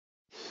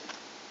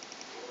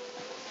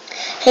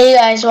Hey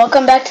guys,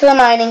 welcome back to the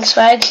Mining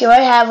Swag. Here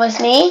I have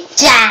with me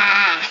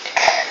Jack.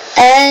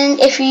 And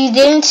if you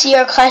didn't see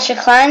our Clash of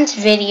Clans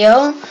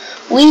video,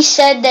 we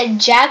said that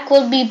Jack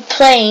will be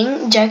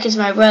playing, Jack is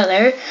my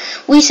brother,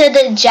 we said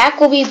that Jack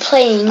will be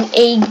playing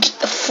a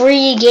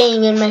free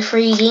game in my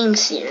free game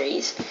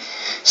series.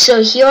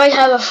 So here I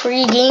have a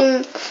free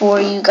game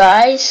for you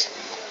guys.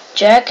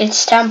 Jack,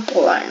 it's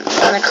Temple Run.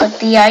 I'm going to click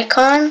the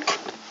icon.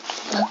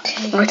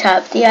 Okay. Or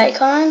tap the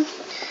icon.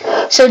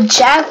 So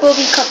Jack will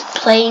be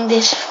playing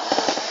this.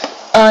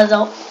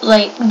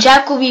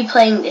 Jack will be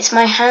playing this.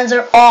 My hands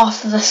are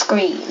off the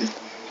screen.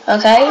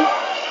 Okay?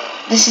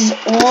 This is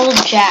all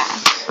Jack.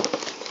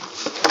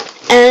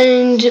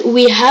 And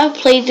we have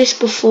played this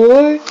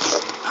before.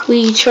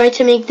 We tried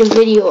to make the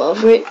video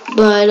of it,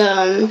 but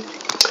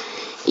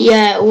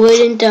yeah, it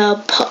wouldn't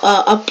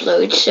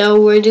upload. So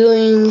we're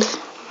doing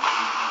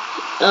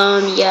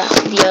yeah,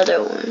 the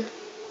other one.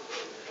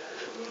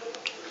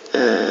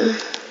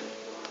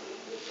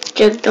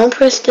 Jack, don't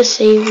press the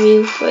save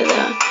view for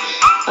the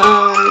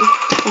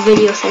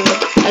video thing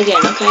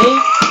again, okay?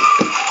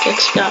 Jack,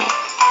 stop.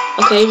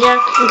 Okay, Jack?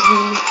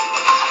 Okay.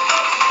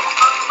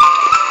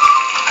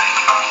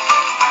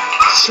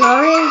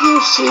 Sorry if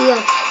you see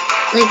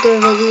like a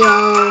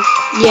video.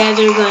 Yeah,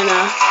 they're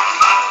gonna.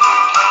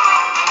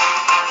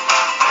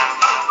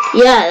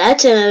 Yeah,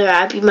 that's another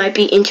app you might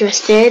be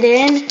interested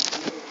in.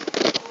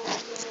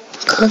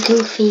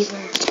 Cooking Fever.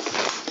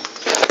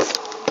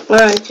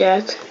 Alright,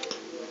 Jack.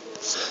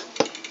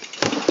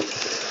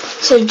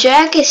 So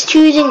Jack is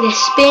choosing the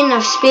spin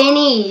of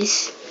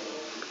spinnies.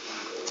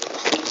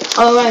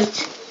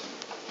 Alright.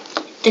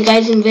 The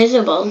guy's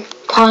invisible.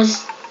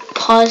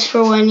 Pause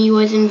for when he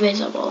was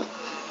invisible.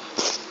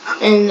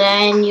 And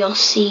then you'll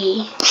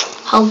see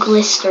how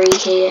glistery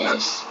he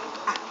is.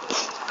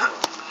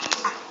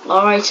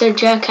 Alright, so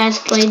Jack has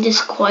played this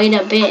quite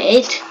a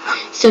bit.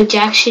 So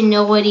Jack should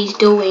know what he's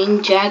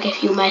doing. Jack,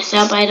 if you mess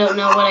up, I don't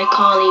know what I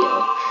call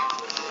you.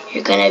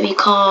 You're gonna be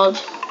called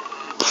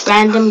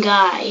Random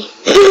Guy.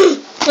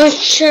 Oh,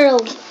 sure.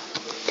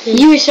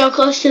 You were so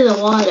close to the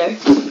water.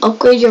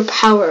 Upgrade your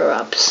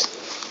power-ups.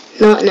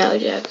 Not now,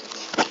 Jack.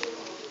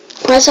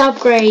 Press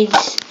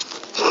upgrades.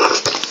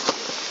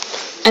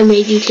 I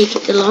made you take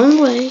it the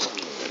long way.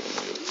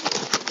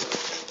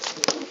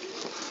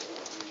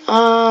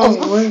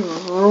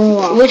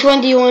 Which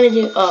one do you want to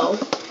do? Oh,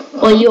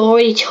 well, you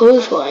already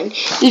chose one.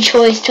 You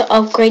chose to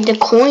upgrade the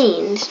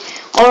coins.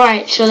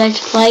 Alright, so let's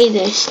play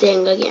this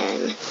thing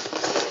again.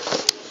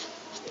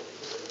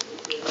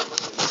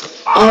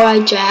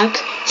 Alright, Jack.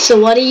 So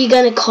what are you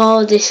gonna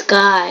call this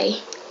guy?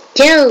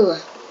 Dill.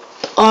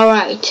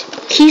 Alright.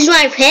 He's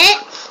my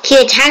pet. He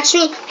attacks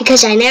me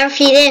because I never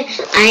feed him.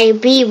 I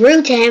be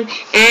rude to him,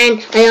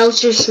 and I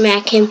also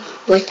smack him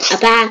with a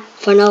bat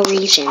for no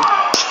reason.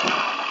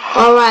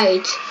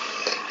 Alright.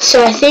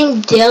 So I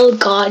think Dill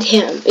got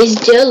him. Is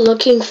Dill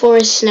looking for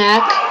a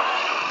snack?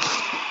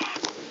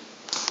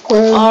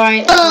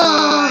 Alright.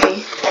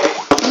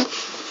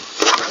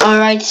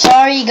 Alright,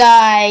 sorry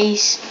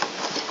guys.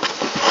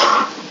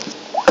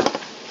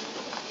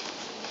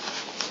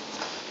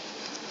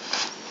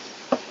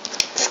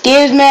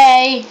 Excuse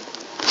me.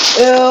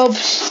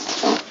 Oops.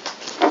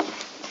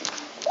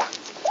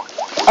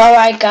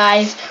 Alright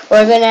guys,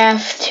 we're gonna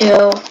have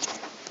to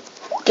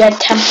get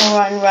Temple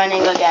Run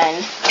running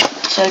again.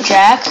 So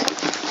Jack,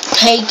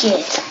 take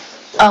it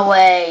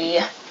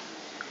away.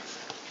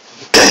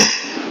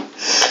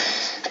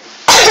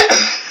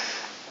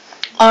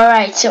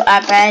 Alright, so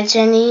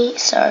Aborigine,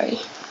 sorry.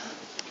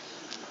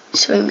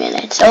 3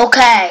 minutes.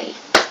 Okay.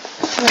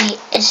 Wait,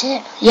 is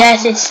it?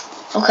 Yes, it's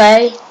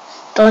okay.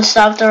 Don't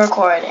stop the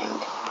recording.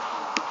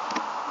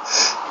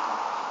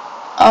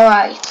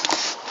 Alright.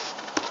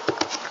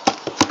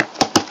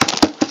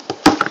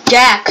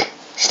 Jack,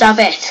 stop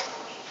it.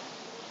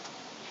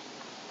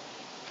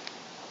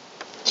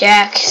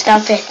 Jack,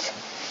 stop it.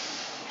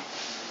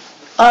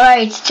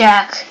 Alright,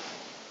 Jack.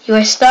 You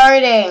are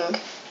starting.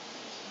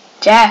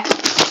 Jack.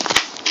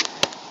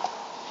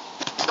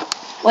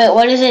 Wait,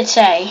 what does it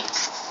say?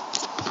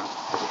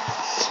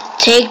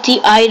 Take the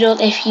idol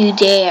if you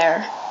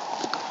dare.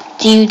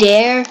 Do you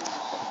dare?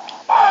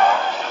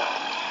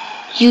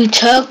 You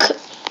took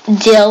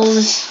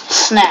Dill's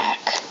snack.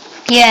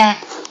 Yeah.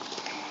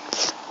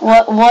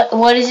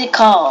 What is it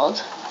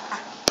called?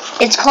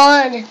 It's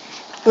called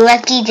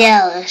Lucky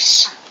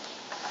Dill's.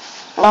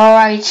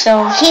 Alright,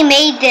 so he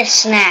made this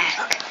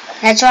snack.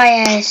 That's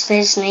why it has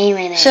his name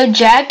in it. So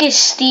Jack is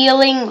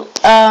stealing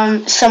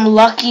some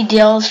Lucky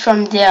Dills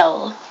from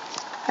Dill.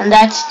 And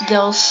that's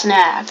Dill's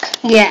snack.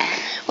 Yeah.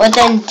 But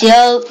then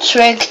Dill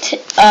tricked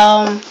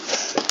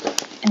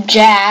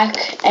Jack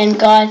and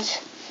got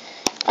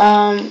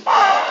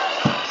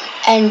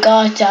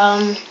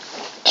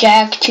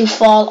Jack to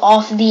fall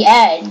off the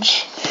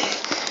edge.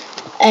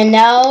 And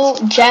now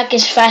Jack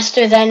is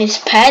faster than his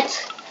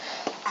pet.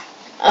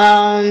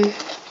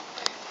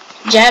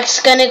 Jack's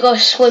gonna go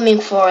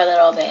swimming for a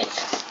little bit.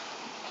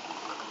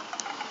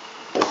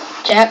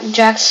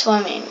 Jack's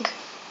swimming.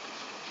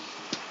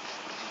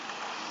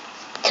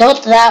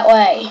 Tilt that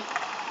way.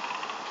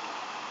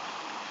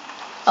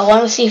 I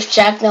want to see if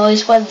Jack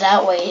knows what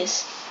that way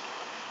is.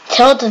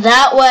 Tilt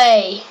that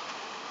way.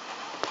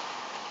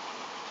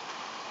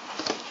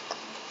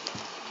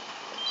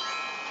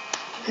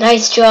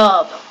 Nice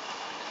job.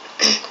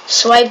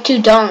 Swipe to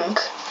dunk.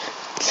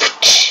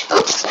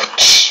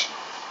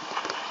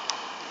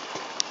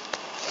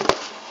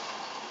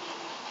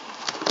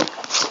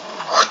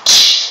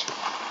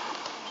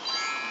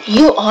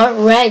 You are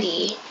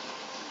ready.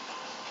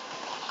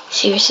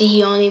 Seriously,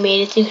 he only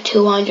made it to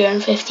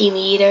 250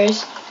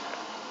 meters.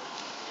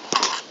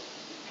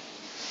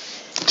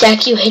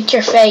 Jack, you hit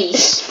your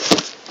face.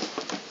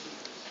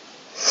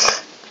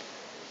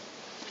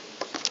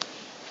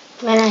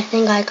 Man, I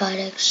think I got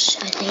it.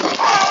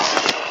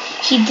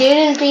 He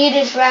didn't beat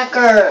his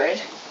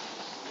record.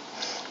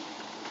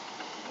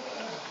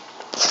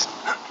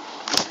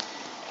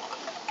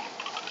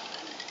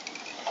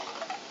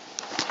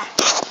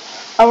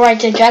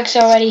 Alright, so Jack's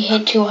already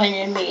hit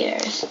 200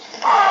 meters.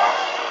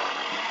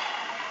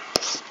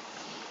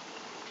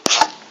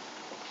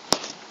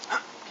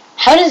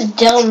 How does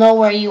Dill know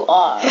where you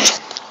are?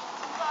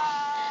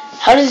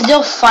 How does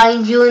Dill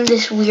find you in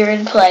this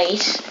weird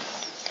place?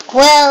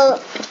 Well,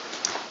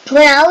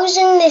 when I was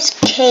in this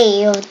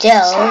cave of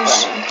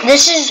Dill's,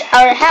 this is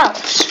our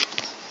house.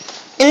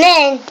 And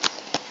then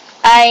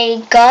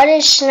I got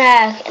a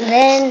snack, and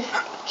then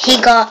he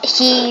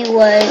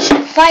was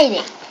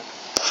fighting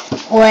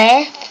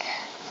with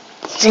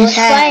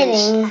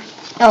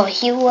Oh,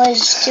 he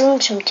was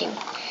doing something.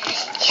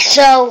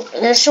 So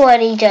this is what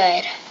he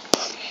did.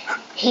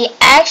 He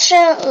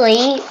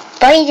accidentally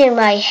bited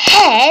my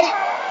head.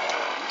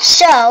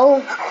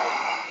 So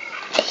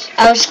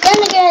I was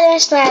gonna get a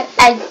snack, but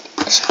I didn't.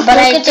 Look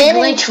at the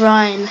glitch,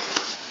 Ryan.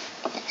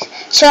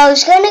 So I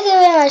was gonna give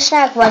him a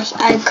snack, but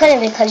I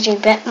couldn't because he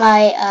bit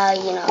my,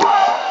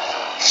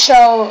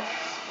 So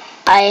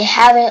I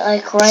have it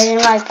like right in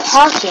my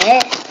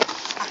pocket.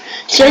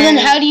 So then,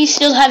 how do you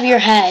still have your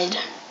head?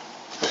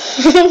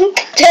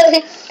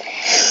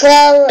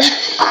 Well,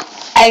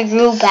 I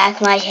grew back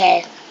my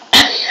head.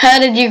 How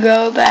did you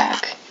grow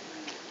back?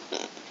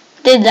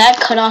 Did that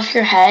cut off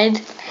your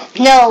head?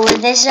 No,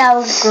 this is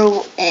how I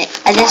grew it.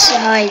 This is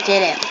how I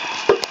did it.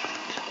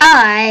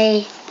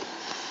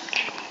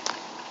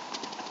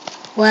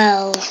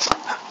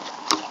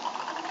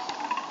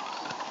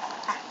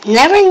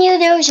 Never knew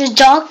there was a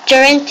doctor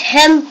in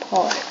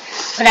Temple,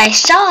 but I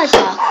saw a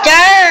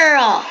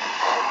doctor.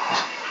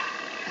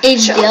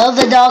 Is Dill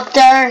the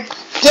doctor?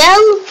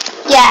 Dill?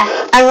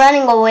 Yeah, I'm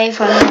running away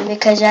from him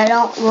because I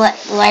don't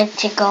like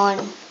to go in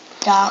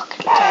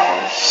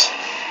doctors.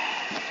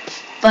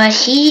 But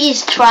he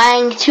is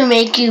trying to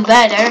make you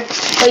better,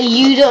 but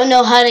you don't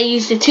know how to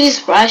use the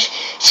toothbrush,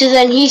 so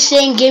then he's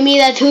saying, give me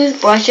that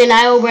toothbrush and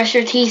I will brush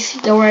your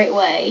teeth the right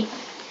way.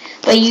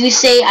 But you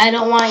say, I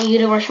don't want you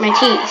to brush my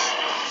teeth.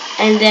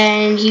 And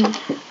then he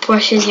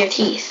brushes your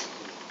teeth.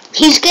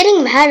 He's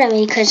getting mad at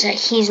me because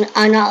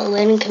I'm not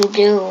letting him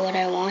do what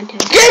I want him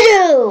to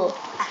do.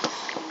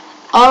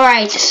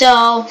 Alright,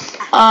 so,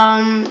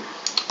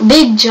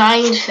 Big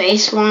Giant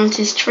Face wants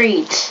his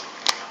treats.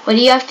 What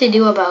do you have to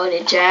do about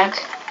it,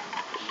 Jack?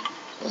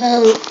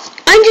 Well,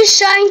 I'm just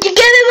trying to give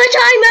him a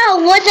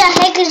timeout. What the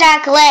heck is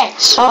that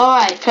glitch?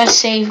 Alright, press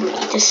save me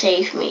to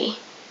save me.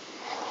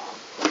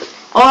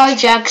 Alright,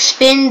 Jack,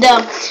 spin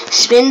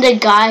the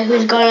guy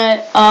who's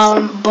gonna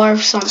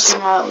barf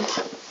something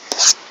out.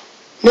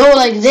 No,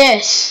 like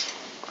this.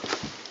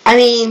 I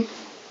mean,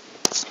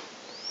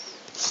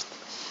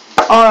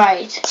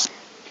 alright.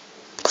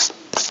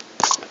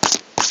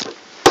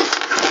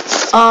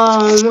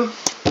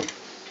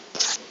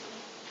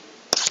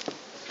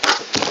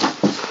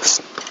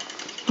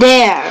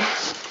 There.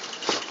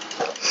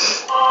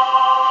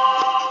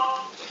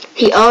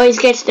 He always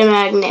gets the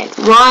magnet.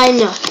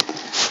 Run!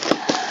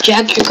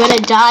 Jack, you're gonna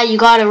die. You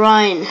gotta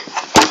run.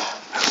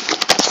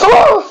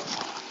 Oh!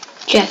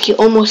 Jack, you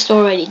almost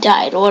already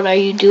died. What are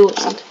you doing?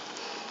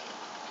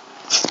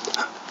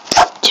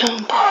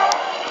 Jump.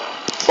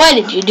 Why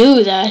did you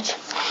do that?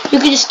 You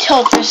could just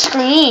tilt the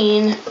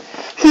screen.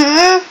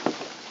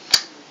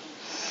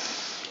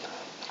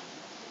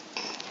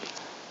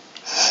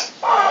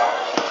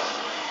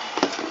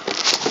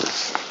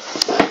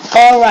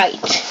 Alright.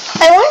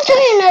 I want to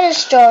tell you another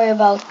story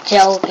about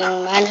Dill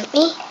being mad at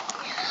me.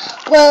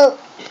 Well,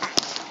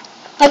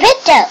 my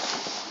pet Dill.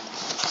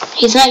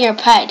 He's not your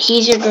pet.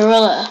 He's your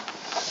gorilla.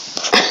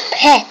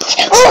 Pet.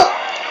 Oh!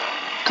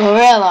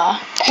 Gorilla.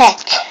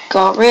 Pet.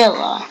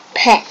 Gorilla.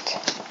 Pet.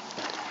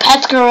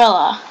 Pet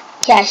gorilla.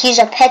 Yeah, he's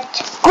a pet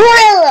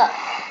gorilla.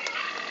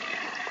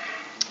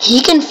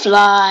 He can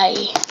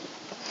fly.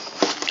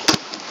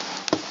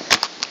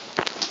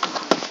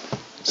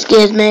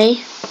 Excuse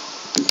me.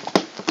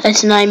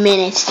 That's 9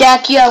 minutes.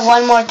 Jack, you have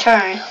one more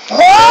turn.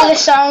 Play the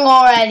song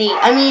already.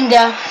 I mean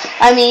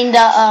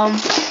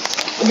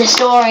the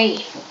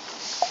story.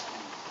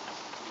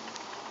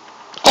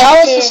 Tell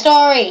us the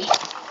story.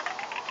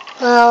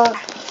 Well,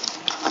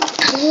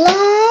 a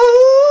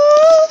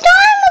long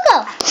time ago,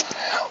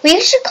 we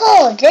used to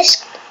call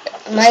this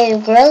my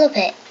gorilla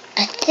pit.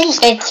 I think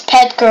It's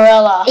Pet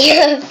Gorilla.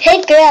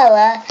 Pet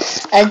Gorilla,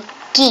 a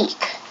geek.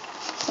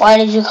 Why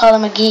did you call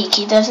him a geek?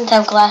 He doesn't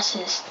have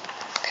glasses.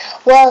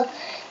 Well,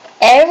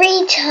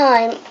 every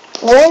time,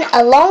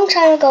 a long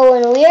time ago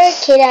when we were a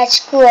kid at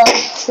school,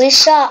 we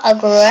saw a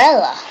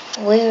gorilla.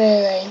 We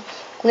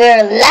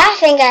were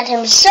laughing at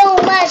him so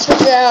much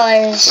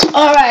because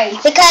Alright.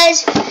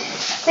 Because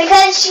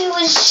he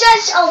was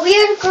such a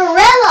weird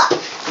gorilla.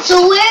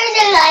 So where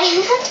did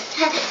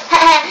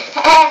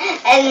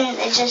and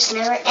it just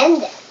never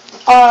ended.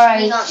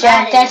 Alright,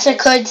 Jack, that's a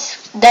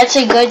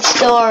good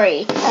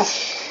story.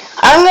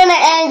 I'm gonna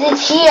end it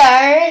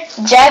here.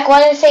 Jack,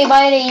 wanna say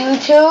bye to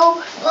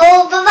YouTube?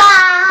 Oh,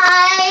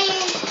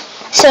 bye-bye.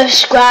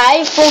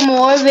 Subscribe for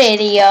more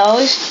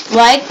videos.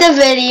 Like the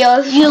video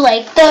if you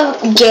like the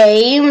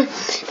game.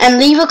 And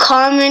leave a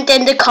comment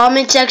in the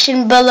comment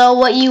section below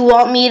what you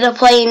want me to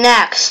play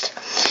next.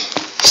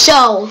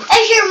 So,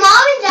 If your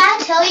mom and dad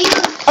tell you...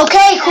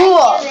 okay,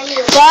 cool.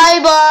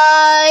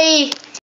 Bye-bye.